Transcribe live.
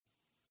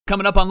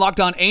Coming up on Locked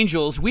On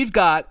Angels, we've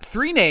got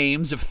 3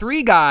 names of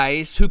 3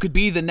 guys who could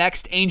be the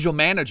next Angel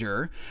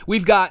manager.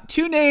 We've got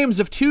 2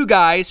 names of 2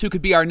 guys who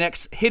could be our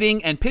next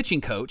hitting and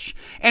pitching coach.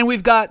 And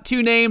we've got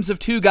 2 names of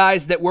 2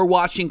 guys that we're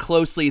watching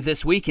closely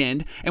this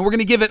weekend. And we're going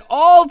to give it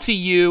all to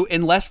you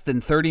in less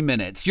than 30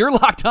 minutes. You're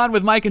Locked On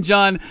with Mike and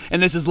John,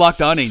 and this is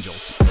Locked On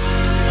Angels.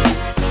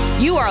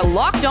 You are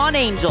Locked On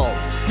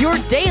Angels, your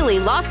daily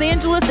Los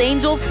Angeles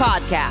Angels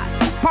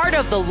podcast. Part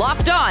of the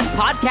Locked On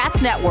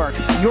Podcast Network,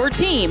 your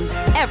team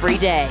every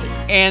day.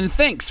 And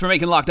thanks for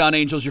making Locked On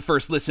Angels your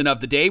first listen of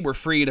the day. We're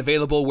free and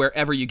available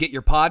wherever you get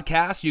your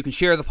podcasts. You can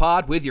share the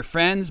pod with your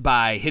friends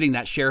by hitting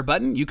that share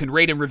button. You can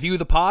rate and review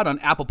the pod on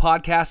Apple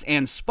Podcasts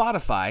and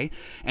Spotify.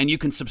 And you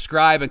can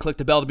subscribe and click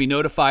the bell to be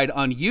notified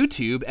on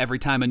YouTube every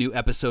time a new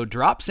episode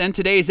drops. And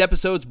today's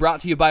episode is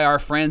brought to you by our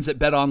friends at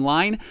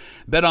BetOnline.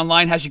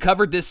 BetOnline has you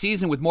covered this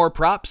season with more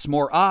props,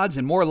 more odds,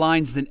 and more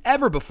lines than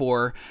ever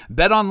before.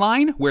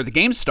 BetOnline, where the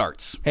game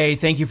starts. Hey,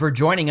 thank you for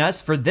joining us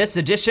for this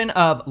edition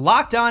of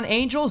Locked On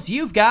Angels.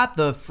 You've got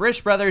the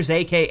Frisch Brothers,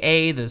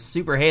 a.k.a. the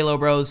Super Halo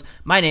Bros.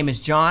 My name is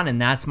John,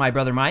 and that's my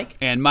brother Mike.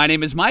 And my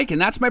name is Mike, and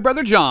that's my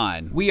brother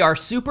John. We are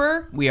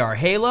Super, we are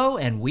Halo,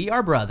 and we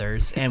are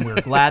brothers, and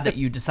we're glad that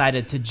you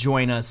decided to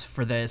join us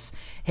for this.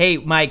 Hey,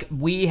 Mike,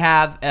 we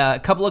have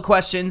a couple of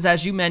questions,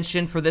 as you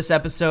mentioned, for this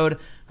episode.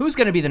 Who's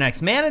going to be the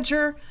next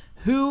manager?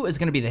 Who is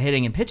going to be the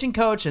hitting and pitching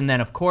coach? And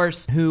then, of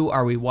course, who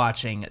are we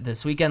watching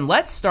this weekend?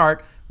 Let's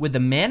start with the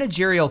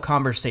managerial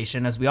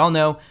conversation. As we all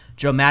know,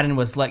 Joe Maddon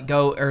was let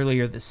go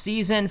earlier this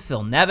season.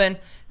 Phil Nevin,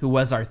 who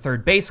was our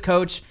third base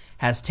coach,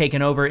 has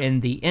taken over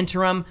in the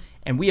interim,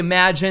 and we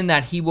imagine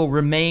that he will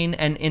remain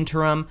an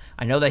interim.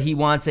 I know that he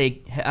wants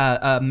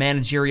a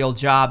managerial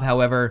job.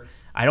 However,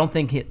 I don't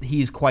think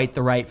he's quite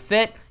the right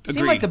fit. Agreed.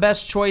 Seemed like the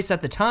best choice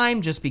at the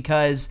time just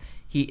because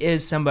he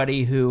is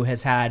somebody who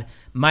has had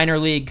minor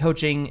league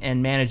coaching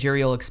and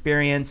managerial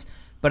experience.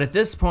 But at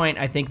this point,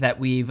 I think that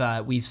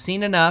we've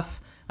seen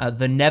enough.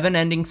 The Nevin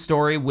ending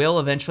story will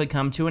eventually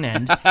come to an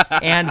end,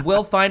 and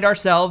we'll find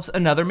ourselves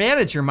another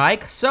manager,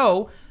 Mike.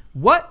 So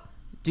what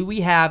do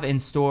we have in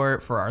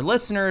store for our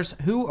listeners?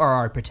 Who are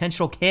our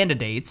potential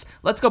candidates?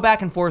 Let's go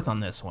back and forth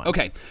on this one.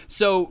 Okay,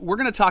 so we're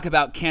going to talk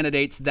about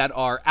candidates that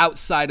are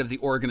outside of the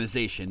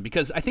organization,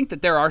 because I think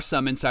that there are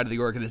some inside of the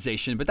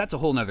organization, but that's a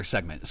whole nother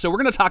segment. So we're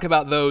going to talk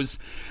about those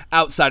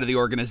outside of the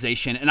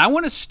organization, and I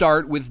want to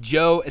start with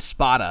Joe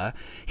Espada.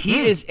 He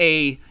is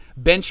a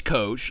bench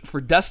coach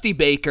for Dusty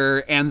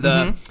Baker and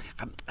the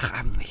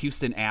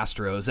Houston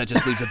Astros. That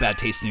just leaves a bad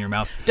taste in your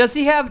mouth. Does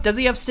he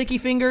have sticky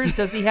fingers?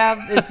 Is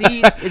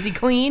he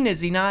clean? Is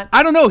he not?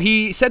 I don't know.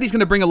 He said he's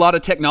going to bring a lot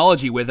of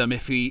technology with him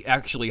if we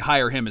actually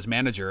hire him as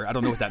manager. I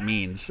don't know what that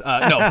means.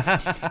 No.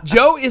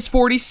 Joe is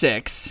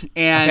 46,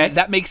 and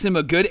that makes him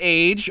a good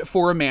age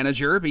for a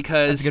manager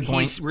because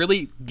he's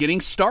really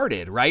getting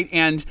started, right?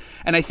 And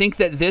I think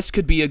that this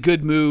could be a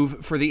good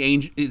move for the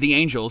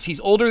Angels. He's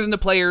older than the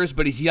players,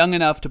 but he's young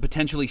enough to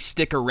potentially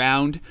stick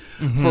around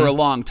for a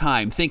long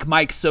time. Think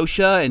Mike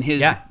Scioscia and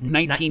his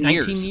 19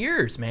 years. 19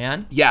 years,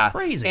 man. Yeah.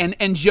 Crazy.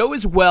 And Joe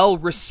is well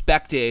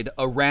respected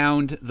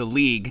around the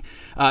league.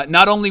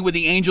 Not only would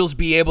the Angels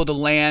be able to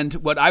land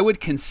what I would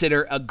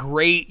consider a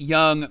great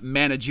young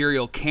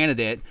managerial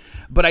candidate,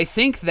 but I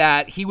think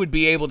that he would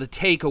be able to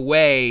take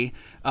away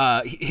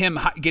him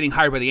getting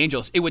hired by the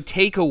Angels. It would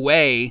take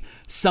away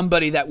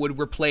somebody that would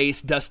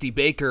replace Dusty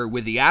Baker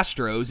with the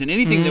Astros, and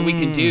anything that we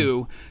can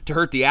do to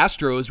hurt the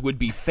Astros would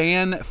be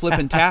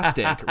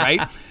fan-flippin-tastic,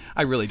 right?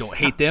 I really don't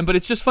hate them, but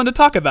it's just fun to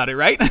talk about it,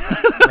 right?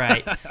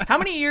 Right. How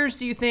many years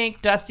do you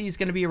think Dusty's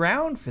going to be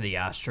around for the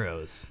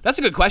Astros? That's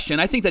a good question.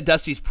 I think that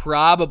Dusty's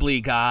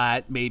probably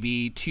got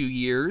maybe 2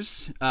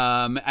 years.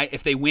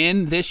 If they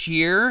win this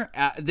year,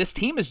 this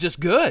team is just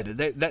good.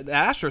 The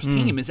Astros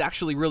team is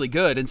actually really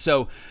good. And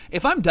so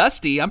if I'm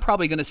Dusty, I'm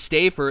probably going to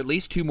stay for at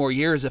least 2 more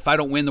years if I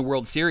don't win the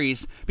World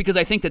Series, because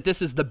I think that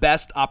this is the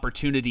best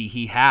opportunity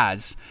he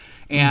has.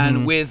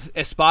 And with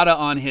Espada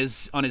on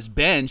his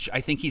bench, I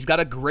think he's got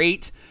a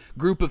great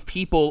group of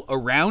people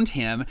around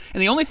him.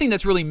 And the only thing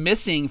that's really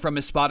missing from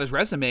Espada's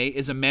resume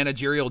is a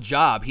managerial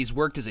job. He's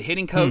worked as a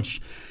hitting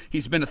coach,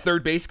 he's been a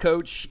third base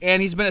coach,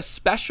 and he's been a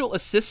special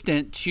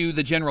assistant to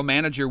the general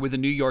manager with the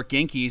New York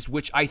Yankees,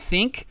 which I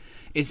think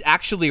is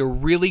actually a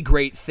really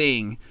great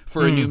thing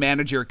for a new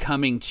manager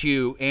coming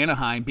to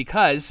Anaheim,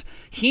 because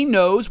he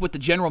knows what the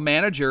general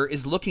manager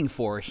is looking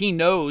for. He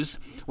knows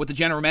what the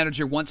general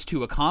manager wants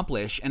to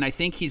accomplish, and I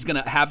think he's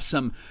going to have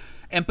some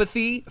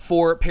empathy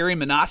for Perry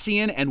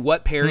Minasian and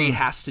what Perry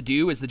has to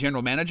do as the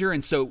general manager.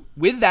 And so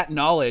with that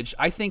knowledge,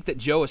 I think that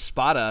Joe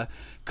Espada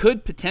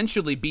could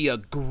potentially be a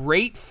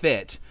great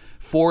fit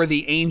for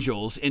the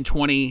Angels in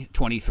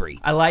 2023.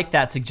 I like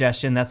that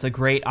suggestion. That's a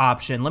great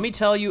option. Let me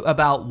tell you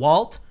about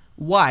Walt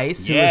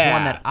Weiss, who is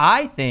one that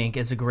I think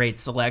is a great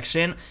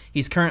selection.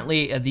 He's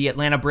currently the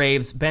Atlanta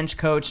Braves bench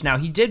coach. Now,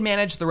 he did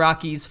manage the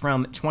Rockies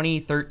from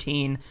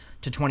 2013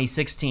 to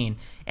 2016,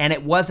 and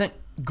it wasn't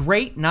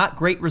great, not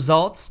great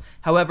results.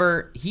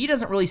 However, he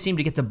doesn't really seem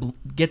to get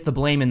the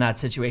blame in that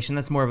situation.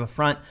 That's more of a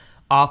front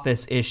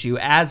office issue,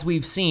 as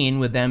we've seen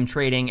with them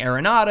trading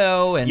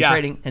Arenado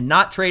and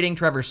not trading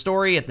Trevor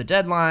Story at the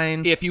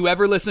deadline. If you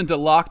ever listen to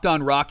Locked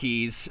On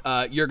Rockies,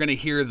 you're going to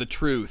hear the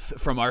truth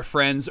from our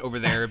friends over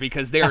there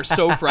because they are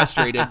so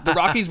frustrated. The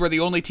Rockies were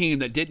the only team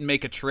that didn't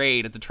make a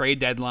trade at the trade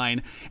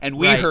deadline, and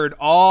we heard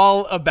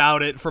all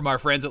about it from our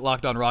friends at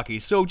Locked On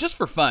Rockies. So just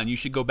for fun, you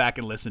should go back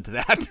and listen to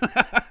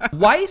that.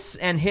 Weiss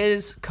and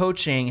his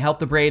coaching helped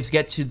the Braves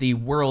get to the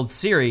World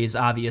Series,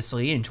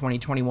 obviously, in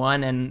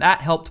 2021, and that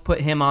helped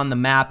put him on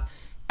the map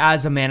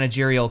as a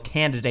managerial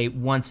candidate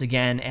once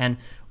again. And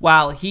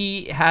while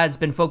he has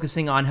been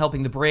focusing on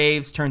helping the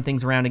Braves turn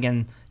things around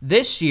again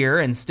this year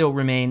and still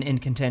remain in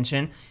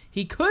contention,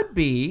 he could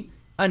be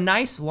a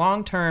nice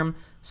long-term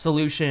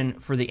solution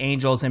for the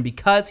Angels. And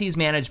because he's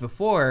managed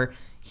before,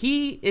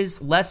 he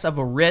is less of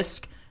a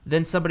risk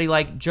than somebody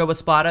like Joe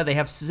Espada. They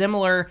have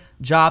similar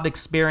job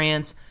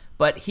experience,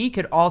 but he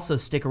could also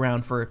stick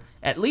around for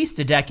at least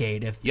a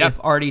decade if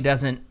Artie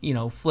doesn't,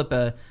 flip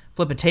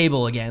a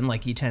table again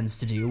like he tends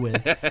to do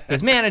with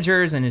his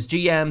managers and his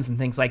GMs and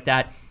things like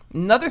that.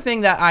 Another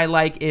thing that I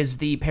like is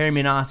the Perry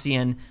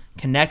Minasian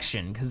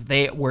connection, because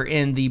they were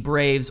in the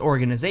Braves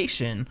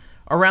organization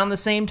around the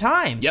same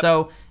time. Yep.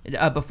 So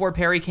before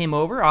Perry came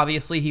over,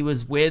 obviously he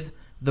was with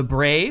the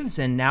Braves,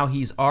 and now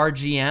he's our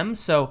GM.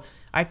 So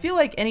I feel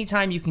like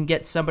anytime you can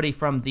get somebody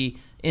from the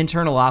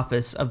internal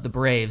office of the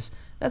Braves,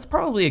 that's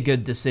probably a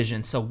good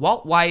decision. So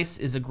Walt Weiss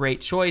is a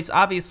great choice.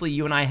 Obviously,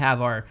 you and I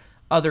have our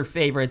other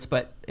favorites,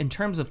 but in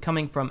terms of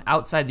coming from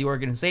outside the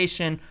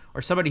organization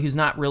or somebody who's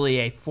not really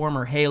a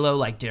former Halo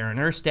like Darren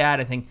Erstad,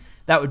 I think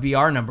that would be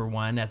our number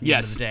one at the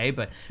end of the day.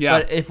 But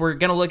if we're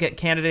going to look at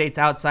candidates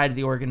outside of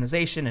the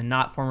organization and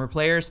not former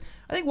players,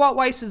 I think Walt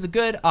Weiss is a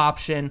good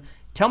option.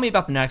 Tell me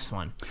about the next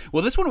one.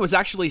 Well, this one was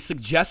actually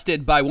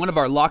suggested by one of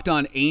our Locked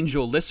On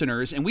Angel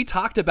listeners, and we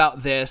talked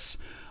about this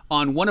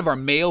on one of our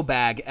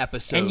mailbag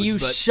episodes. And you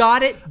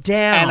shot it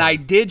down. And I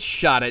did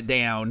shoot it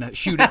down.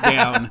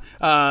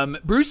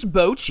 Bruce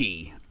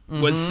Bochy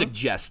was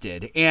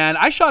suggested, and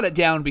I shot it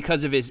down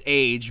because of his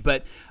age,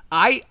 but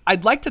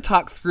I'd like to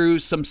talk through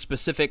some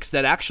specifics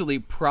that actually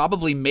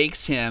probably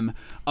makes him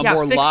a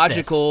more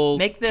logical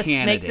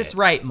candidate. Make this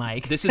right,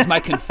 Mike. This is my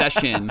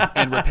confession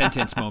and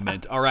repentance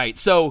moment. All right.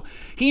 So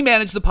he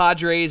managed the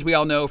Padres, we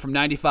all know, from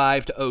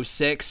 95 to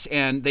 06,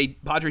 and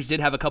Padres did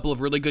have a couple of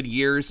really good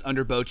years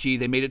under Bochy.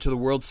 They made it to the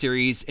World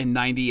Series in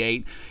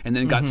 98 and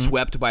then got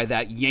swept by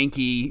that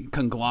Yankee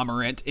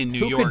conglomerate in New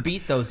York. Who could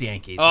beat those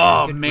Yankees?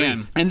 Oh,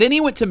 man. And then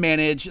he went to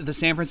manage the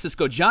San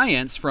Francisco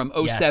Giants from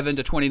 07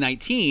 to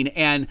 2019,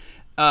 and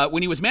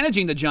when he was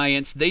managing the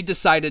Giants, they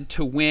decided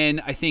to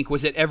win, I think,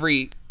 was it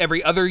every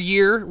other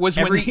year?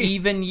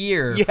 Even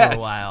year for a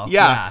while.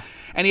 Yeah.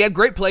 And he had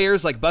great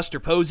players like Buster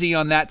Posey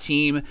on that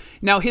team.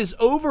 Now, his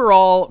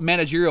overall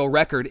managerial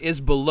record is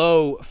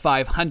below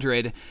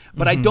 500,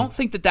 but I don't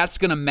think that that's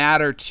going to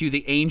matter to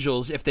the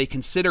Angels if they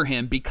consider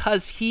him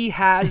because he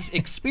has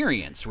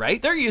experience,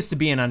 right? They're used to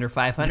being under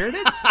 500.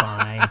 It's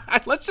fine.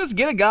 Let's just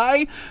get a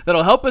guy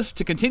that'll help us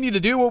to continue to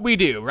do what we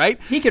do,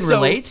 right? He can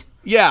relate.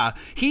 Yeah,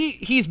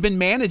 he's been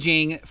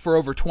managing for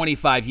over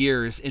 25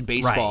 years in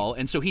baseball,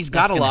 and so he's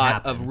got a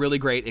lot of really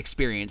great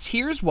experience.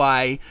 Here's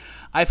why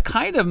I've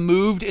kind of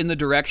moved in the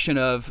direction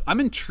of I'm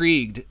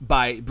intrigued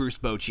by Bruce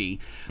Bochy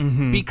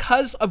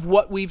because of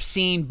what we've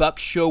seen Buck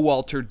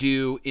Showalter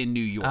do in New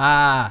York.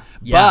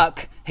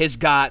 Buck has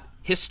got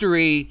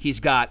history, he's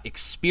got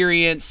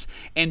experience,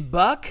 and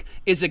Buck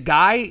is a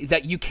guy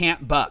that you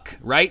can't buck,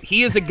 right?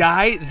 He is a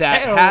guy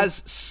that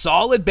has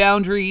solid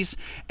boundaries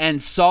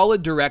and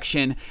solid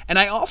direction, and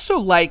I also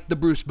like the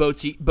Bruce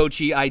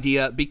Bochy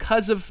idea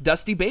because of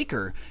Dusty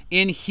Baker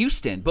in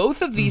Houston.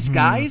 Both of these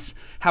guys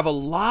have a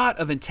lot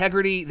of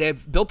integrity,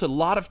 they've built a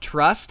lot of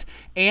trust,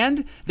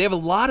 and they have a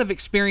lot of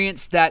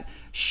experience that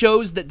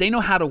shows that they know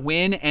how to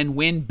win and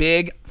win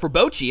big. For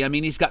Bochy, I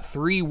mean, he's got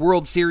 3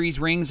 World Series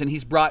rings and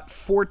he's brought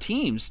 4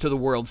 teams to the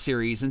World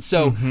Series. And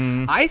so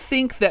I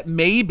think that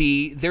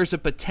maybe there's a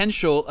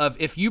potential of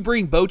if you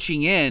bring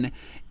Bochy in,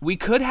 we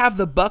could have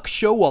the Buck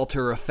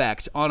Showalter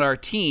effect on our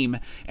team,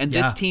 and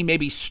this team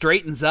maybe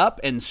straightens up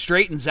and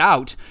straightens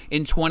out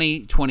in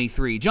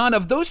 2023. John,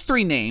 of those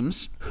 3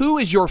 names, who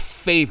is your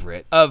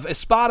favorite? Of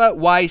Espada,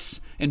 Weiss,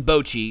 and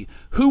Bochy,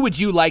 who would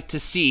you like to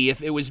see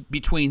if it was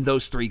between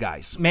those 3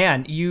 guys?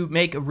 Man, you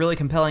make a really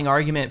compelling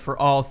argument for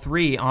all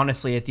 3,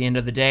 honestly, at the end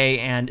of the day,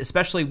 and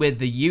especially with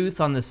the youth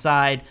on the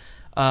side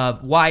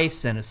of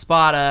Weiss and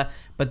Espada,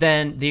 but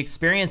then the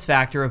experience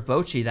factor of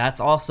Bochy,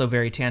 that's also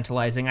very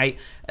tantalizing.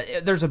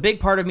 There's a big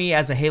part of me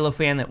as a Halo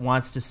fan that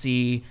wants to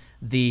see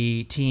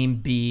the team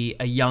be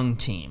a young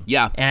team.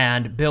 Yeah.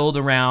 And build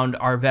around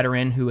our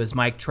veteran who is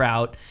Mike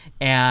Trout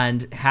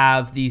and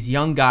have these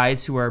young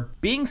guys who are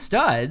being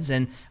studs.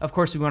 And of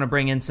course, we want to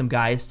bring in some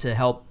guys to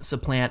help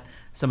supplant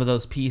some of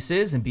those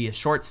pieces and be a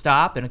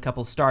shortstop and a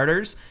couple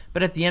starters.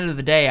 But at the end of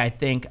the day, I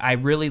think I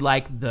really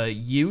like the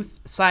youth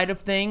side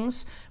of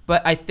things.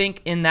 But I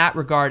think in that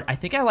regard, I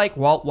think I like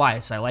Walt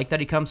Weiss. I like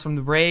that he comes from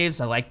the Braves.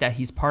 I like that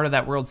he's part of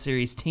that World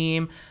Series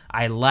team.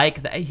 I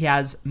like that he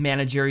has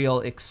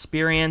managerial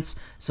experience.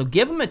 So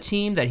give him a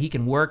team that he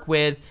can work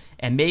with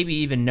and maybe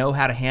even know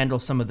how to handle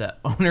some of the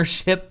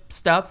ownership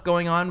stuff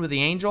going on with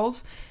the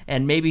Angels.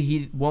 And maybe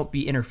he won't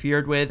be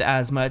interfered with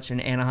as much in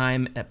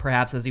Anaheim,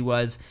 perhaps, as he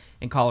was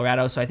in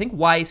Colorado. So I think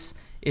Weiss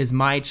is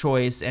my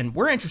choice, and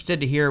we're interested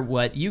to hear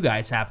what you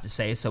guys have to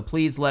say. So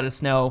please let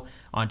us know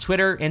on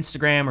Twitter,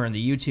 Instagram, or in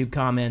the YouTube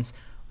comments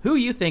who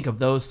you think of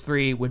those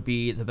three would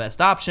be the best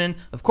option.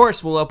 Of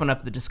course, we'll open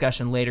up the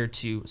discussion later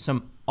to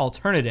some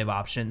alternative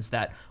options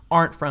that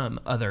aren't from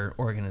other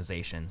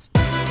organizations.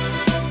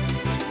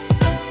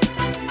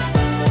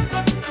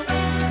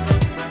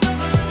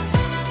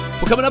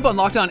 Well, coming up on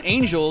Locked On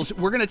Angels,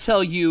 we're going to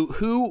tell you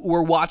who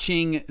we're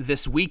watching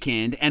this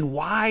weekend and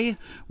why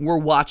we're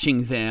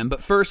watching them.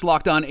 But first,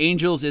 Locked On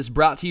Angels is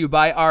brought to you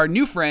by our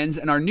new friends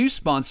and our new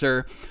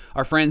sponsor,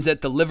 our friends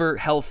at the Liver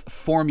Health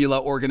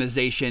Formula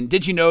organization.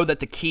 Did you know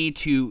that the key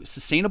to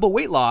sustainable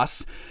weight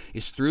loss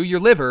is through your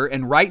liver?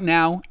 And right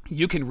now,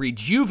 you can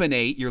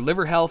rejuvenate your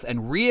liver health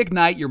and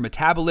reignite your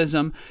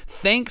metabolism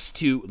thanks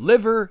to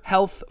Liver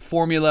Health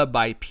Formula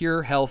by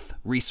Pure Health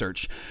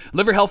Research.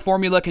 Liver Health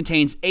Formula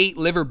contains 8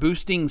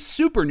 liver-boosting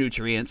super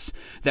nutrients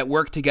that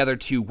work together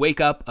to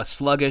wake up a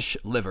sluggish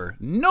liver.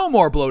 No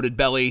more bloated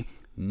belly,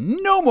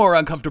 no more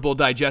uncomfortable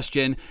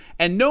digestion,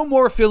 and no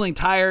more feeling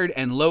tired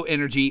and low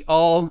energy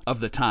all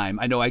of the time.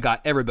 I know I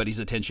got everybody's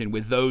attention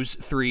with those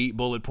 3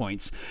 bullet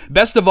points.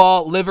 Best of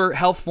all, Liver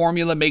Health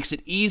Formula makes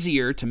it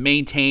easier to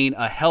maintain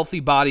a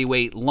healthy body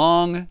weight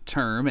long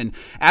term. And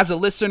as a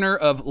listener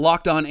of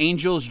Locked On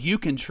Angels, you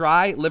can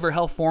try Liver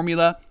Health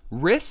Formula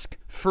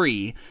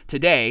risk-free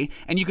today,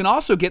 and you can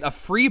also get a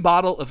free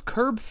bottle of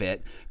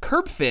CurbFit.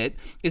 CurbFit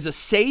is a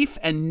safe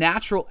and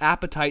natural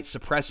appetite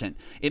suppressant.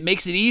 It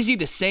makes it easy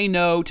to say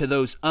no to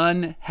those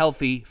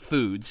unhealthy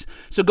foods.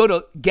 So go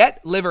to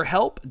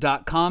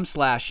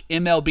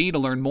getliverhelp.com/MLB to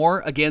learn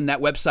more. Again,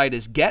 that website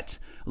is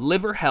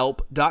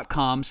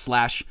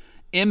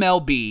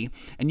getliverhelp.com/MLB,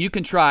 and you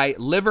can try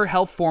Liver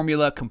Health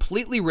Formula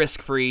completely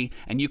risk-free,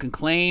 and you can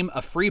claim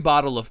a free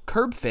bottle of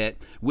CurbFit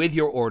with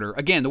your order.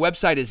 Again, the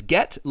website is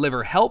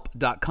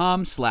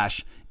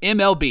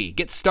getliverhelp.com/MLB.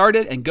 Get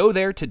started and go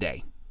there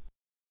today.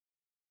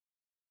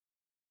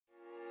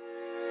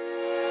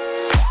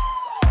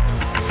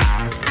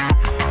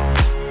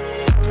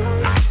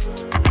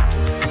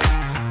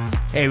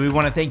 Hey, we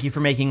want to thank you for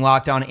making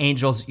Locked On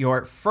Angels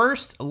your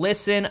first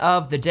listen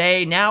of the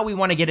day. Now we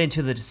want to get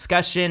into the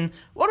discussion.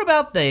 What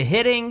about the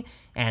hitting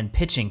and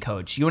pitching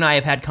coach? You and I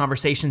have had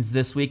conversations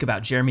this week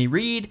about Jeremy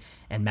Reed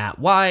and Matt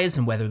Wise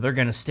and whether they're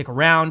going to stick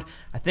around.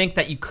 I think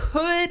that you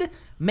could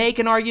make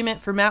an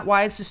argument for Matt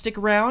Wise to stick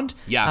around.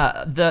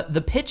 Yeah.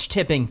 The pitch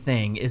tipping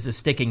thing is a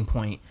sticking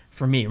point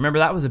for me. Remember,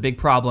 that was a big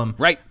problem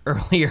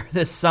earlier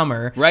this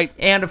summer. Right.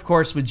 And, of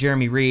course, with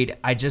Jeremy Reed,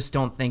 I just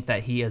don't think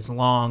that he is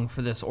long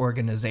for this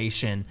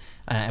organization,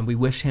 and we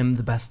wish him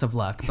the best of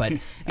luck. But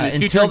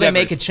until they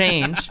make a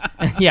change,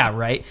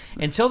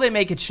 until they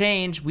make a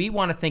change, we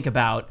want to think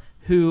about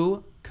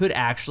who could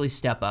actually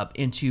step up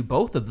into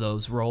both of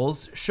those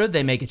roles should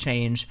they make a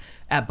change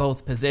at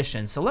both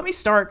positions. So let me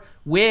start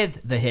with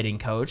the hitting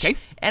coach. Okay.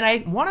 And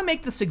I want to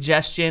make the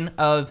suggestion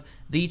of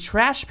the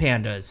Trash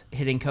Pandas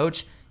hitting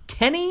coach,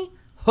 Kenny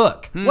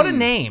Hook. What a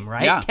name,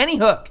 right? Yeah. Kenny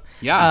Hook.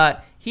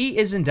 Yeah. He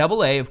is in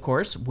Double-A, of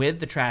course,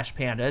 with the Trash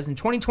Pandas. In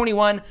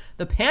 2021,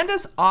 the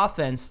Pandas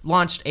offense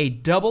launched a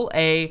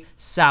Double-A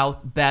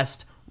South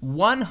best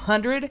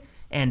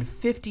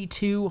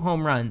 152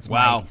 home runs.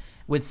 Wow. Mike,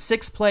 with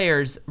 6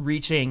 players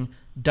reaching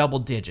double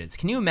digits.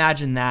 Can you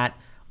imagine that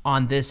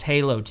on this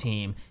Halo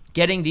team?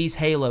 Getting these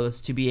Halos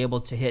to be able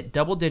to hit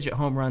double-digit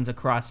home runs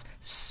across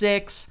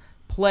 6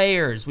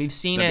 players. We've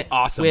seen That'd it be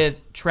awesome. with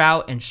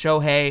Trout and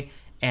Shohei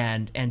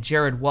and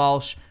Jared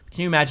Walsh.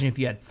 Can you imagine if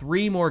you had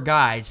 3 more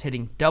guys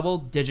hitting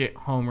double-digit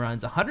home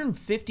runs?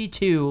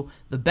 152,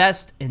 the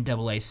best in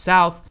Double-A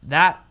South.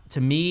 That, to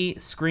me,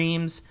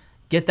 screams,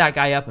 get that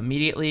guy up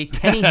immediately.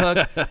 Kenny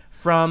Hook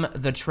from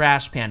the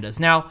Trash Pandas.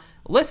 Now,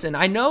 listen,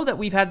 I know that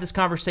we've had this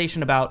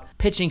conversation about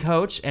pitching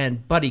coach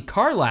and Buddy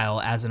Carlisle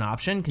as an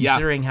option,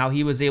 considering how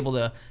he was able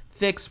to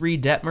fix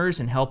Reed Detmers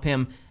and help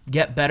him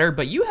get better,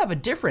 but you have a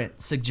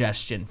different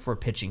suggestion for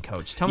pitching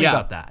coach. Tell me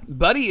about that.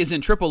 Buddy is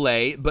in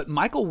AAA, but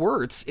Michael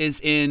Wirtz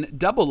is in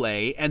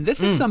AA, and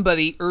this is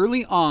somebody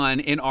early on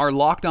in our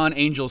Locked On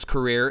Angels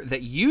career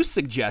that you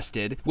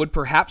suggested would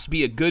perhaps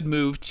be a good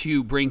move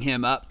to bring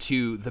him up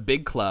to the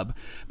big club,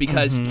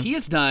 because he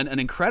has done an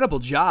incredible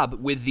job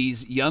with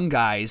these young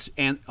guys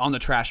and on the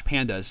Trash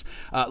Pandas.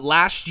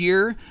 Last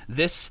year,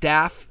 this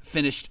staff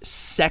finished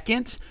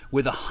second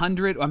with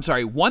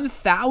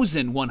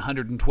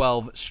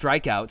 1,112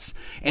 strikeouts.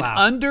 And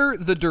under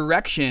the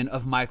direction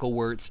of Michael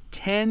Wirtz,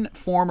 10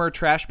 former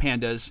Trash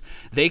Pandas,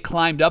 they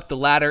climbed up the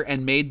ladder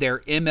and made their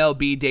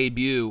MLB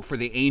debut for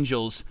the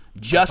Angels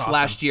just awesome.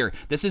 last year.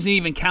 This isn't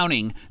even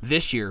counting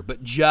this year,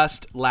 but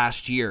just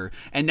last year.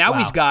 And now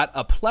he's got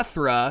a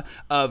plethora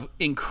of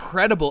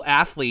incredible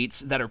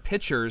athletes that are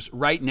pitchers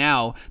right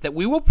now that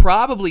we will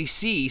probably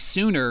see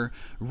sooner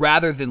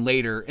rather than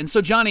later. And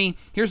so, Johnny,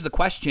 here's the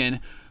question.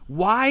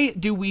 Why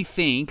do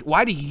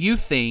you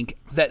think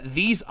that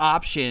these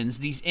options,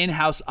 these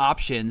in-house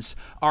options,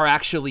 are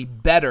actually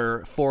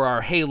better for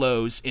our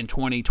Halos in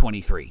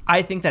 2023?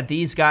 I think that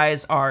these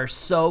guys are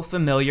so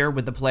familiar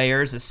with the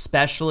players,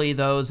 especially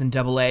those in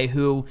AA,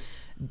 who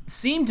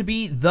seem to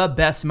be the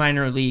best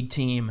minor league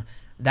team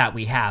that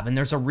we have. And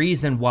there's a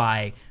reason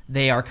why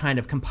they are kind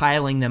of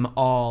compiling them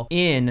all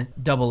in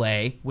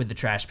AA with the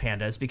Trash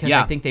Pandas, because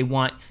I think they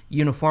want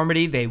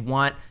uniformity, they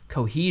want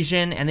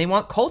cohesion, and they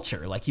want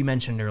culture, like you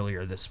mentioned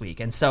earlier this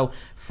week. And so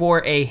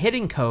for a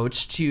hitting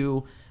coach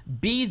to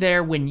be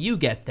there when you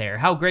get there,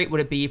 how great would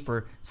it be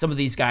for some of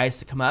these guys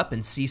to come up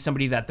and see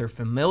somebody that they're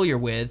familiar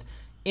with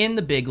in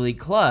the big league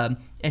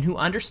club and who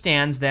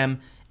understands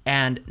them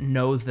and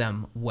knows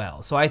them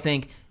well. So I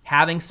think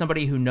having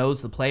somebody who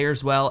knows the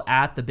players well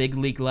at the big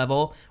league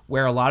level,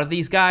 where a lot of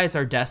these guys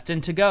are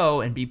destined to go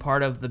and be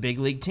part of the big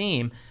league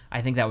team,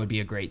 I think that would be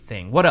a great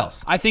thing. What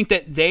else? I think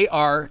that they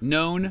are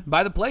known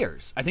by the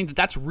players. I think that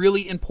that's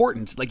really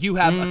important. Like, you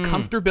have a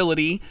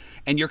comfortability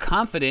and you're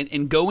confident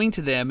in going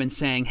to them and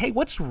saying, hey,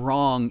 what's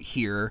wrong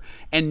here?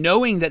 And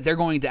knowing that they're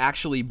going to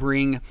actually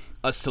bring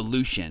a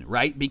solution,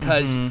 right?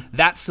 Because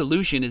that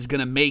solution is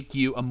going to make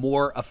you a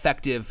more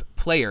effective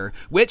player,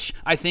 which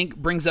I think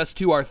brings us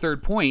to our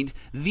third point.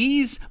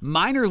 These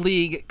minor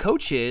league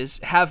coaches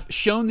have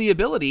shown the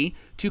ability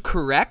to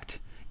correct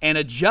and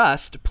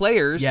adjust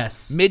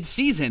players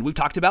mid-season. We've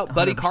talked about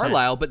Buddy 100%.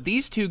 Carlisle, but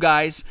these two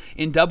guys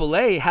in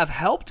AA have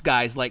helped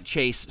guys like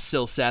Chase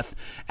Silseth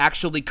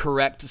actually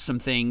correct some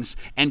things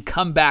and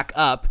come back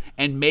up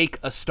and make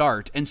a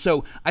start. And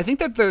so I think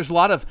that there's a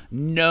lot of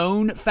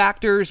known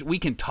factors. We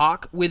can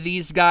talk with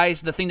these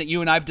guys. The thing that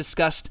you and I have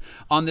discussed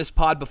on this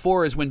pod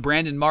before is when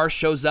Brandon Marsh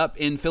shows up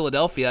in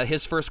Philadelphia,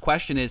 his first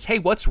question is, hey,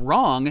 what's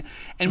wrong?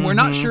 And we're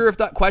not sure if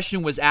that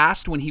question was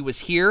asked when he was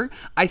here.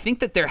 I think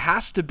that there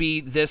has to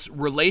be this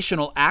relational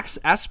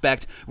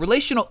aspect.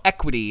 Relational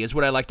equity is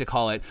what I like to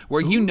call it,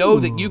 where you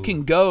know that you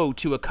can go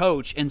to a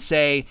coach and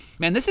say,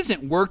 man, this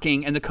isn't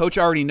working, and the coach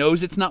already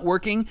knows it's not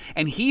working,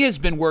 and he has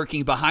been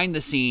working behind the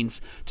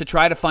scenes to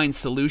try to find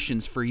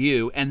solutions for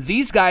you. And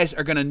these guys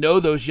are going to know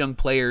those young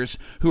players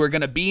who are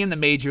going to be in the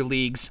major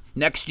leagues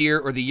next year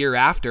or the year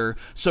after.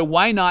 So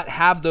why not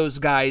have those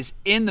guys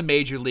in the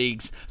major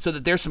leagues so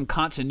that there's some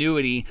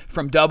continuity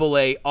from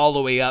AA all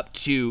the way up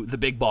to the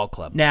big ball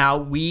club? Now,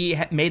 we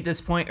made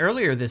this point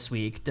earlier this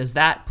week. Does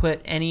that put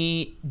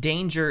any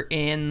danger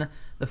in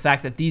the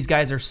fact that these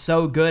guys are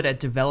so good at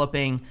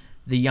developing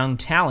the young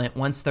talent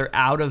once they're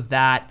out of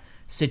that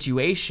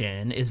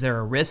situation? Is there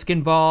a risk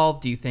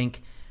involved? Do you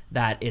think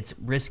that it's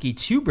risky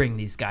to bring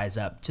these guys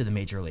up to the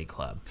major league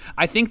club?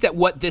 I think that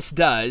what this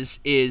does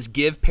is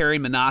give Perry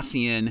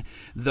Manassian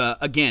the,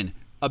 again,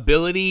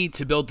 ability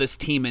to build this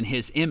team in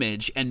his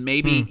image, and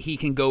maybe he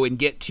can go and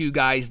get two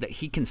guys that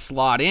he can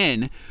slot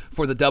in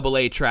for the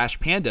AA Trash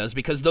Pandas,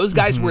 because those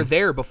guys were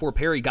there before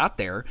Perry got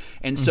there.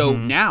 And so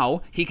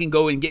now he can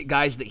go and get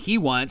guys that he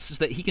wants so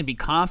that he can be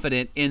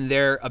confident in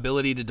their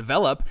ability to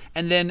develop.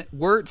 And then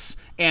Wirtz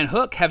and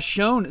Hook have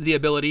shown the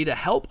ability to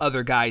help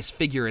other guys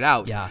figure it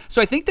out. Yeah.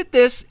 So I think that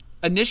this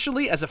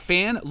initially, as a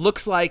fan,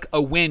 looks like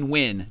a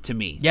win-win to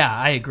me. Yeah,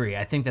 I agree.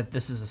 I think that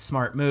this is a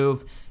smart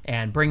move,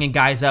 and bringing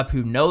guys up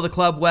who know the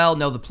club well,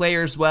 know the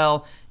players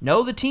well,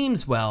 know the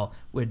teams well,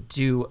 would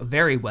do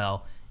very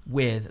well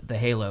with the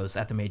Halos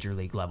at the major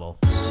league level.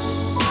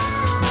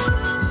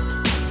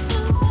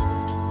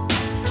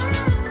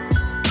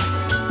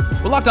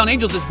 Well, Locked On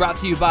Angels is brought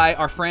to you by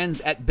our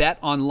friends at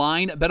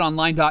BetOnline.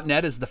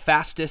 BetOnline.net is the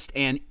fastest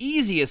and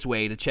easiest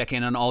way to check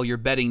in on all your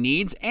betting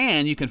needs,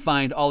 and you can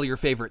find all your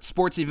favorite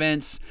sports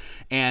events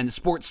and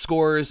sports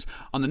scores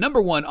on the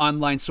 #1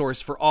 online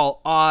source for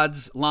all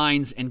odds,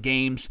 lines, and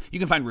games. You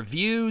can find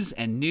reviews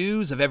and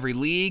news of every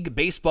league: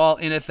 baseball,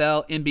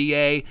 NFL,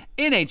 NBA,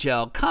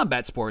 NHL,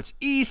 combat sports,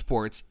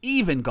 esports,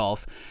 even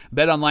golf.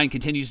 BetOnline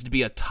continues to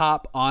be a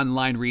top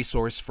online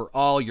resource for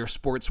all your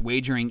sports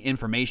wagering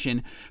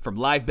information, from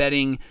live betting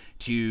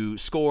to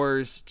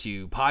scores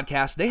to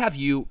podcasts. They have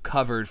you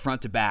covered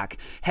front to back.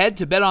 Head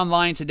to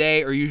BetOnline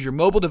today or use your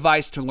mobile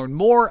device to learn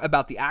more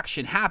about the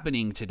action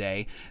happening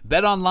today.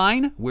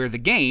 BetOnline, where the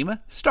game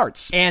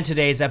starts. And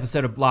today's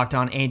episode of Locked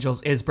On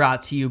Angels is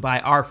brought to you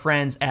by our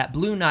friends at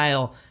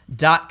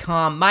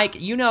BlueNile.com. Mike,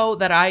 you know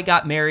that I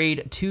got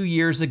married 2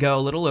 years ago,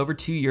 a little over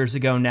 2 years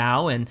ago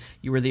now, and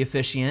you were the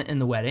officiant in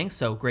the wedding,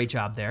 so great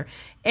job there.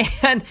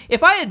 And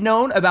if I had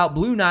known about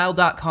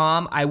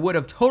BlueNile.com, I would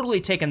have totally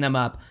taken them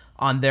up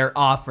on their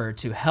offer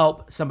to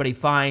help somebody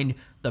find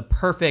the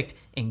perfect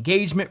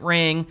engagement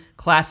ring,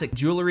 classic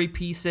jewelry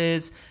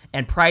pieces,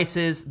 and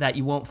prices that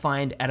you won't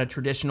find at a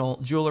traditional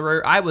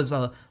jeweler. I was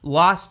a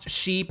lost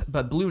sheep,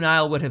 but Blue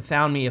Nile would have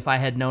found me if I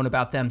had known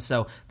about them.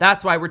 So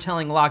that's why we're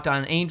telling Locked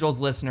On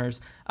Angels listeners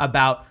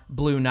about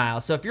Blue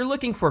Nile. So if you're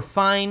looking for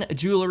fine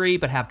jewelry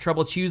but have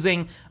trouble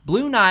choosing,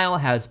 Blue Nile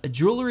has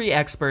jewelry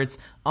experts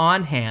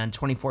on hand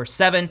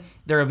 24/7.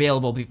 They're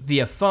available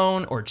via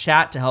phone or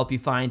chat to help you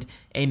find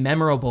a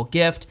memorable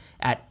gift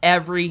at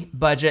every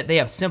budget. They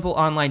have simple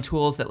online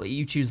tools that let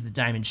you choose the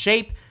diamond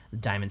shape, the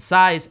diamond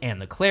size,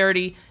 and the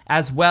clarity,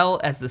 as well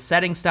as the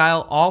setting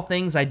style, all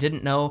things I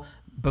didn't know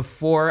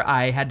before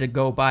I had to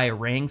go buy a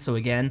ring. So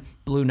again,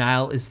 Blue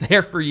Nile is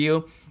there for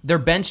you. Their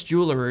bench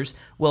jewelers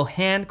will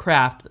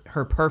handcraft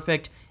her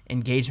perfect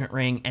engagement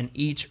ring, and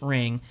each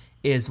ring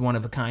is one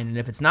of a kind. And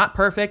if it's not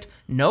perfect,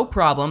 no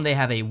problem. They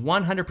have a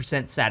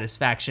 100%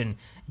 satisfaction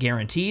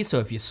guarantee. So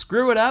if you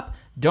screw it up,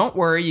 don't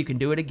worry, you can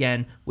do it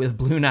again with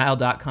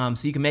BlueNile.com.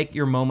 So you can make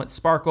your moment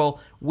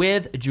sparkle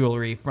with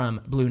jewelry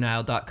from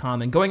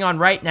BlueNile.com. And going on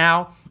right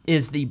now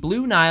is the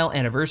Blue Nile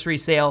anniversary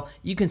sale.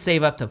 You can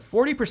save up to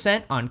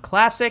 40% on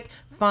classic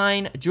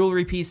fine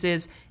jewelry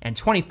pieces and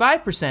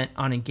 25%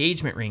 on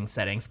engagement ring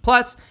settings.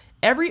 Plus,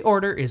 every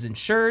order is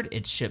insured,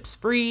 it ships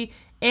free,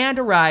 and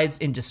arrives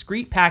in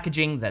discreet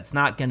packaging that's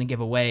not going to give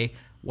away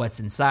what's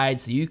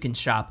inside, so you can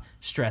shop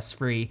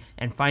stress-free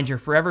and find your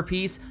forever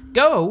piece.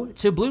 Go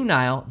to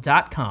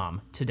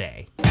BlueNile.com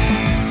today.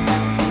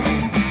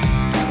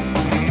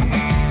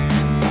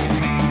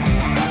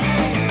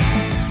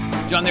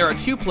 John, there are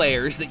two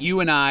players that you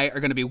and I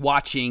are going to be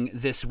watching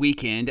this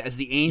weekend as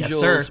the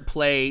Angels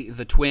play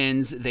the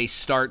Twins. They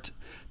start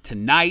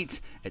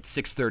tonight at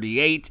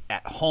 6:38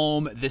 at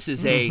home. This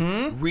is a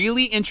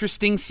really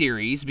interesting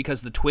series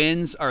because the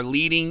Twins are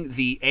leading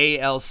the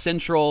AL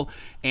Central,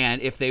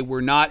 and if they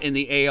were not in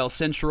the AL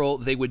Central,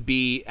 they would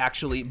be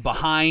actually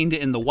behind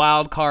in the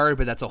wild card,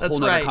 but that's a whole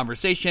nother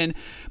conversation.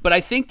 But I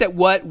think that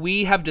what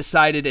we have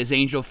decided as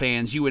Angel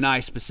fans, you and I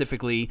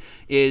specifically,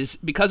 is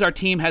because our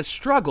team has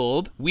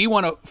struggled, we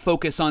want to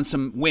focus on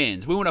some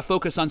wins. We want to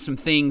focus on some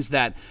things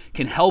that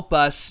can help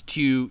us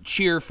to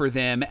cheer for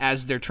them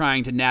as they're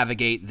trying to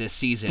navigate this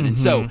season. And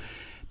so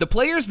the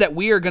players that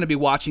we are going to be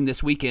watching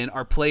this weekend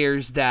are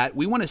players that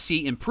we want to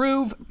see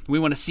improve, we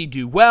want to see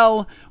do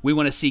well, we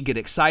want to see get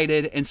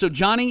excited. And so,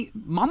 Johnny,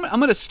 I'm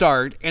going to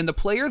start, and the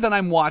player that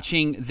I'm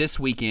watching this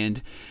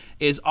weekend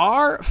is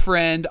our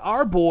friend,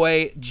 our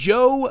boy,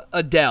 Jo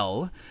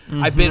Adell.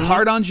 I've been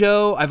hard on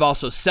Joe. I've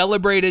also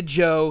celebrated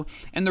Joe.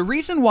 And the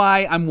reason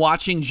why I'm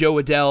watching Jo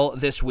Adell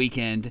this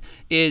weekend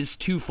is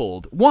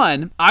twofold.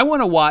 One, I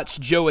want to watch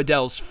Jo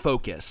Adell's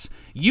focus.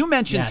 You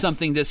mentioned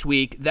something this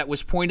week that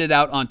was pointed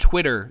out on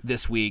Twitter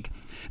this week,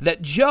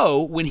 that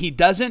Joe, when he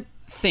doesn't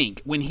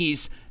think, when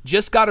he's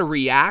just got to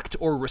react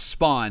or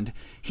respond,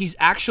 he's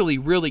actually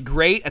really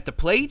great at the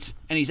plate,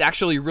 and he's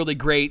actually really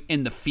great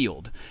in the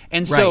field.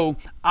 And so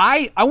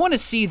I want to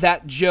see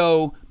that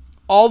Joe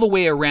all the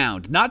way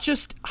around, not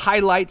just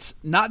highlights,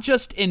 not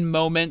just in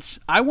moments.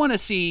 I want to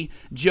see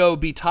Joe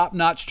be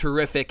top-notch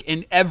terrific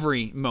in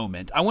every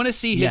moment. I want to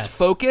see his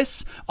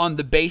focus on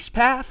the base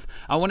path.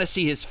 I want to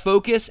see his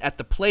focus at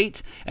the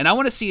plate, and I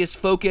want to see his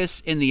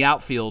focus in the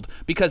outfield,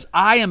 because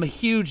I am a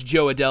huge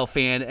Jo Adell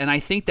fan, and I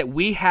think that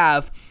we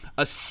have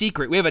a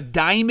secret. We have a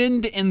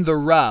diamond in the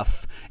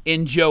rough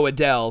in Jo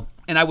Adell,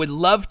 and I would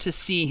love to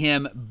see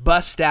him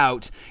bust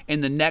out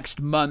in the next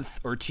month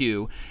or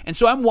two. And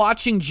so I'm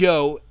watching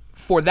Joe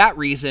for that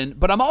reason,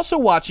 but I'm also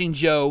watching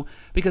Joe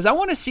because I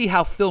want to see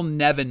how Phil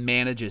Nevin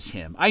manages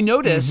him. I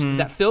noticed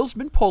that Phil's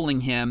been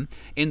pulling him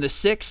in the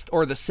 6th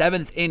or the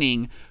 7th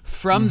inning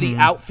from the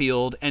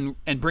outfield and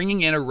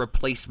bringing in a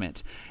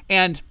replacement.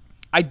 And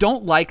I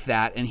don't like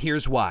that, and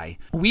here's why.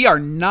 We are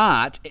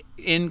not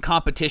in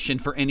competition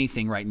for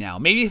anything right now.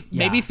 Maybe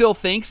Phil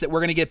thinks that we're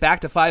going to get back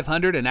to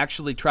 500 and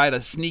actually try to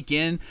sneak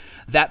in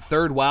that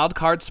third wild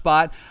card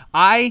spot.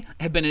 I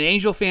have been an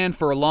Angel fan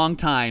for a long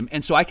time,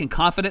 and so I can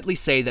confidently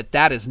say that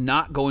that is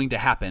not going to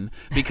happen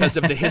because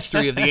of the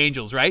history of the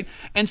Angels, right?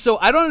 And so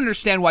I don't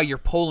understand why you're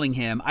polling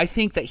him. I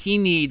think that he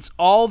needs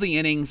all the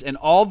innings and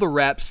all the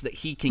reps that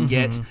he can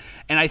get,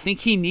 and I think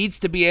he needs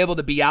to be able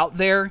to be out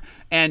there,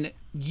 and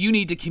you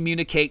need to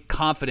communicate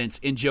confidence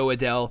in Jo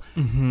Adell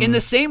in the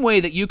same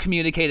way that you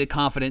communicated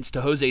confidence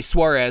to Jose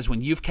Suarez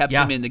when you've kept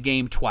him in the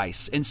game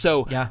twice. And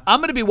so I'm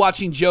going to be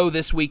watching Joe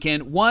this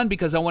weekend, one,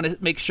 because I want to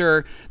make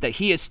sure that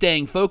he is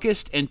staying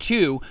focused, and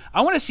two,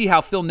 I want to see how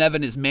Phil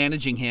Nevin is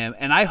managing him,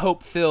 and I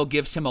hope Phil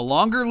gives him a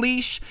longer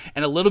leash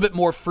and a little bit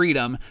more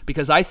freedom,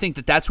 because I think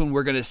that that's when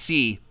we're going to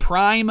see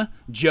prime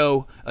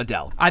Jo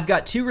Adell. I've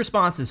got two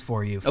responses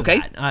for you for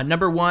that.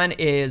 Number one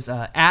is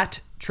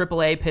at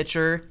AAA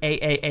pitcher,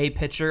 AAA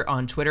pitcher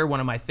on Twitter, one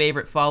of my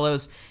favorite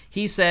follows.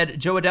 He said,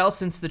 Jo Adell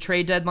since the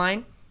trade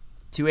deadline,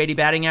 280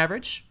 batting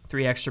average,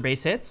 3 extra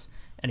base hits,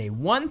 and a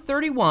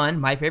 131,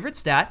 my favorite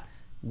stat,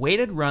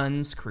 weighted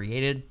runs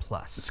created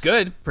plus. It's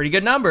good. Pretty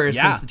good numbers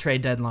since the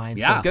trade deadline,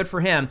 so good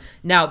for him.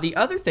 Now, the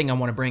other thing I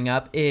want to bring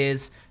up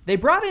is they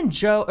brought in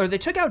they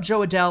took out Jo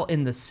Adell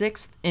in the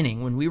 6th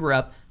inning when we were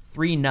up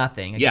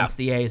 3-0 against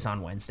the A's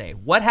on Wednesday.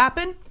 What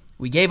happened?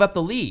 We gave up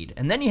the lead,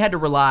 and then you had to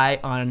rely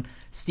on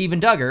Steven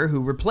Duggar,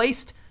 who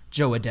replaced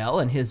Joe Adell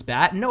and his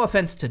bat. No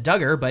offense to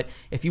Duggar, but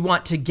if you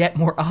want to get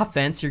more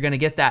offense, you're going to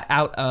get that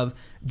out of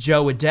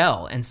Joe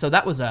Adell. And so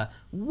that was a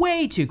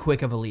way too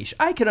quick of a leash.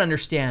 I could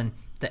understand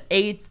the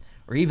 8th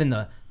or even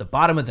the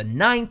bottom of the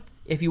 9th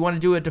if you want to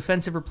do a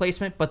defensive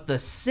replacement, but the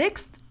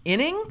 6th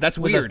inning, that's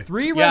with weird. A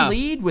 3-run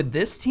lead with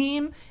this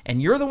team,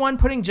 and you're the one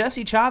putting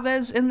Jesse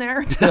Chavez in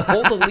there to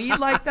hold the lead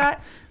like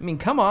that? I mean,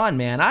 come on,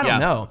 man. I don't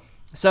know.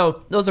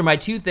 So those are my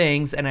two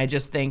things, and I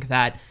just think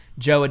that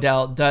Joe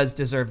Adell does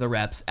deserve the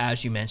reps,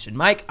 as you mentioned.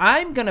 Mike,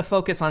 I'm going to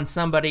focus on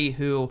somebody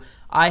who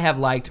I have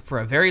liked for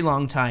a very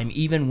long time,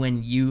 even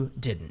when you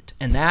didn't,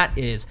 and that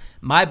is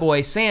my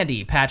boy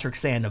Sandy, Patrick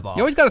Sandoval.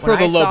 You always got to throw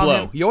the low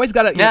blow. You always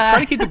got to try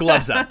to keep the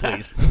gloves up,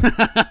 please.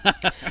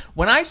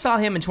 When I saw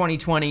him in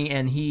 2020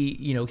 and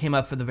he, came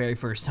up for the very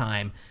first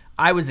time,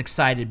 I was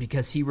excited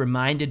because he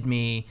reminded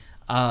me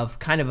of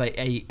kind of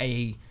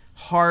a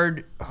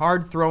hard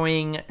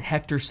throwing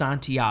Hector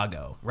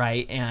Santiago,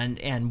 right?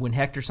 And when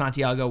Hector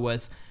Santiago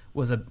was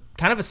a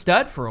kind of a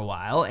stud for a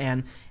while,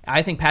 and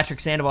I think Patrick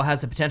Sandoval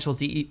has the potential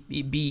to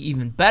be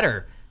even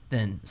better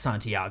than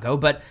Santiago.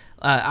 But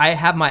I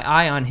have my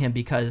eye on him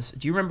because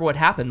do you remember what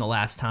happened the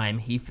last time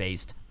he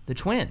faced the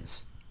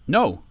Twins?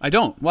 No, I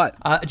don't. What?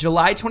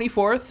 July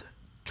 24th,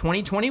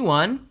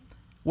 2021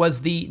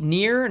 was the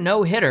near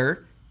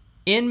no-hitter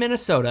in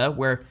Minnesota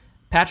where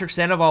Patrick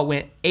Sandoval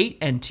went 8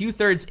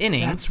 2/3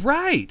 innings. That's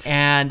right.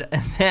 And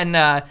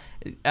then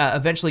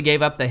eventually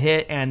gave up the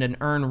hit and an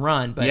earned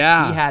run. But he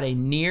had a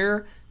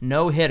near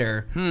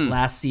no-hitter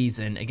last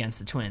season against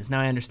the Twins.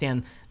 Now, I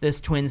understand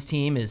this Twins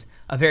team is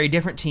a very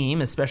different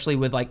team, especially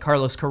with like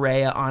Carlos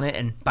Correa on it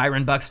and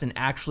Byron Buxton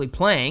actually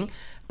playing.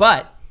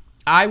 But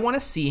I want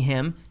to see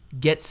him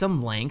get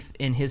some length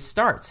in his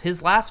starts.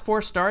 His last 4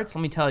 starts,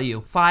 let me tell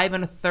you, 5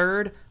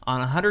 1/3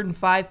 on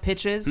 105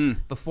 pitches.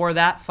 Before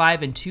that, 5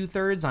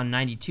 2/3 on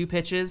 92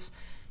 pitches.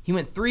 He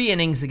went 3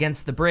 innings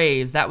against the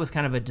Braves. That was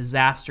kind of a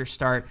disaster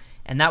start,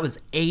 and that was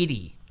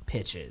 80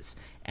 pitches.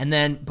 And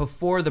then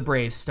before the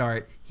Braves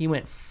start, he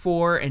went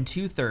 4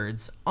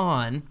 2/3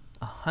 on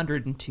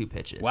 102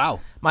 pitches. Wow.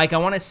 Mike, I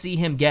want to see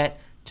him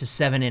get to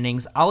 7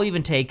 innings. I'll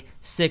even take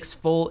 6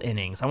 full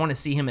innings. I want to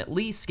see him at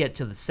least get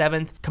to the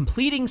 7th.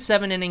 Completing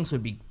 7 innings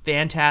would be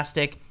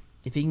fantastic.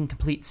 If he can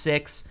complete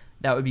 6,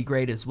 that would be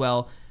great as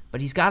well.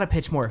 But he's got to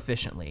pitch more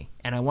efficiently,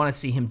 and I want to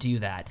see him do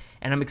that.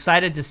 And I'm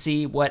excited to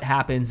see what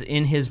happens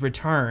in his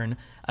return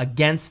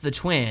against the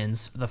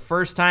Twins, the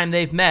first time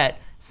they've met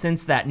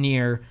since that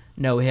near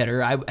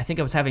no-hitter. I think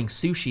I was having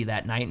sushi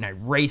that night, and I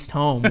raced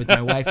home with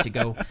my wife to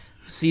go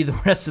see the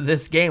rest of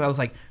this game. I was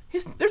like,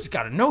 there's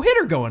got a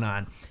no-hitter going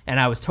on. And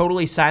I was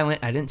totally silent.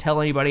 I didn't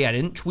tell anybody. I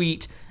didn't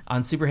tweet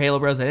on Super Halo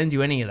Bros. I didn't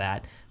do any of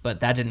that.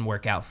 But that didn't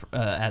work out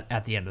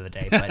at the end of the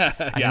day.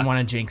 But I didn't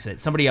want to jinx it.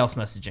 Somebody else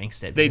must have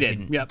jinxed it. They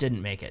did.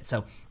 Didn't make it.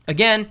 So,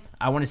 again,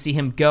 I want to see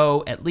him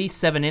go at least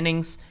 7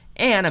 innings.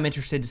 And I'm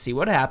interested to see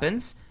what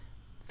happens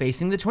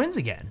facing the Twins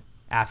again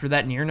after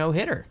that near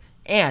no-hitter.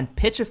 And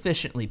pitch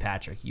efficiently,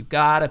 Patrick. You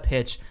got to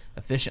pitch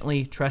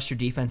efficiently. Trust your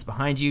defense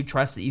behind you.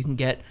 Trust that you can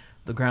get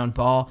the ground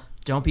ball.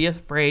 Don't be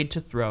afraid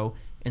to throw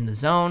in the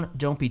zone.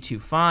 Don't be too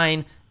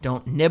fine.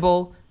 Don't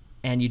nibble.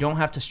 And you don't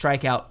have to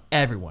strike out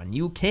everyone.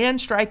 You can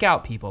strike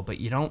out people, but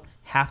you don't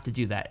have to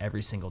do that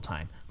every single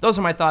time. Those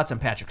are my thoughts on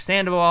Patrick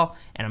Sandoval,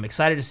 and I'm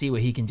excited to see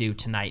what he can do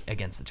tonight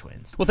against the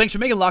Twins. Well, thanks for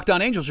making Locked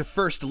On Angels your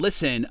first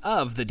listen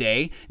of the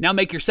day. Now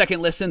make your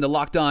second listen the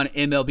Locked On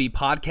MLB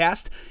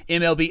podcast.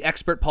 MLB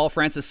expert Paul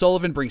Francis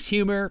Sullivan brings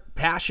humor,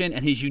 passion,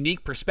 and his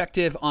unique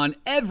perspective on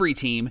every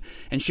team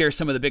and shares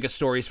some of the biggest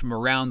stories from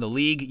around the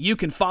league. You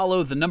can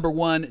follow the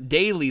 #1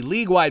 daily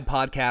league-wide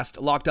podcast,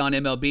 Locked On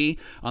MLB,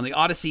 on the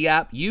Odyssey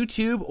app,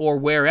 YouTube, or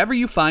wherever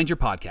you find your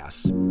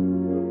podcasts.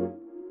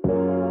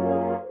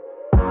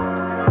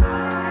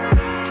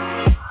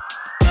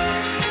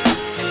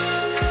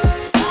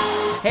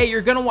 Hey,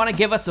 you're going to want to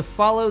give us a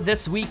follow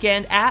this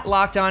weekend at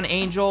Locked On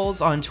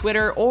Angels on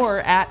Twitter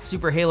or at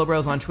Super Halo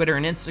Bros on Twitter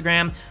and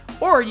Instagram.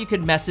 Or you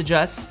could message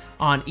us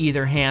on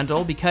either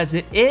handle because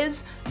it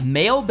is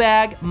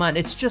Mailbag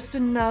Monday. It's just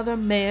another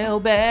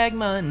Mailbag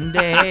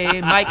Monday.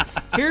 Mike,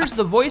 here's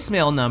the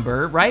voicemail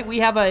number, right? We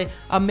have a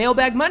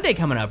Mailbag Monday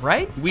coming up,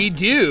 right? We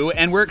do,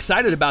 and we're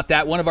excited about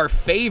that. One of our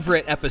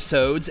favorite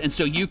episodes, and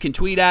so you can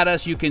tweet at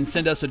us, you can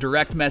send us a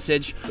direct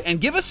message,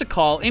 and give us a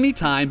call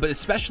anytime, but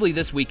especially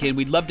this weekend.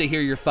 We'd love to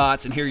hear your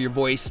thoughts and hear your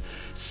voice.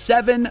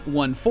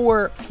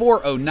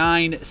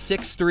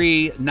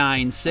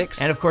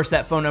 714-409-6396. And of course,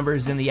 that phone number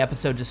is in the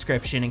episode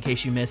description in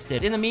case you missed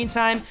it. In the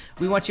meantime,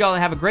 we want you all to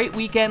have a great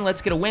weekend.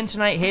 Let's get a win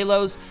tonight,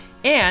 Halos.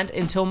 And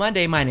until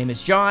Monday, my name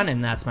is John,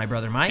 and that's my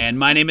brother Mike. And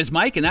my name is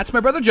Mike, and that's my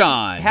brother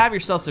John. Have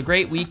yourselves a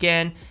great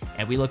weekend,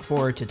 and we look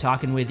forward to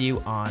talking with you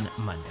on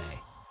Monday.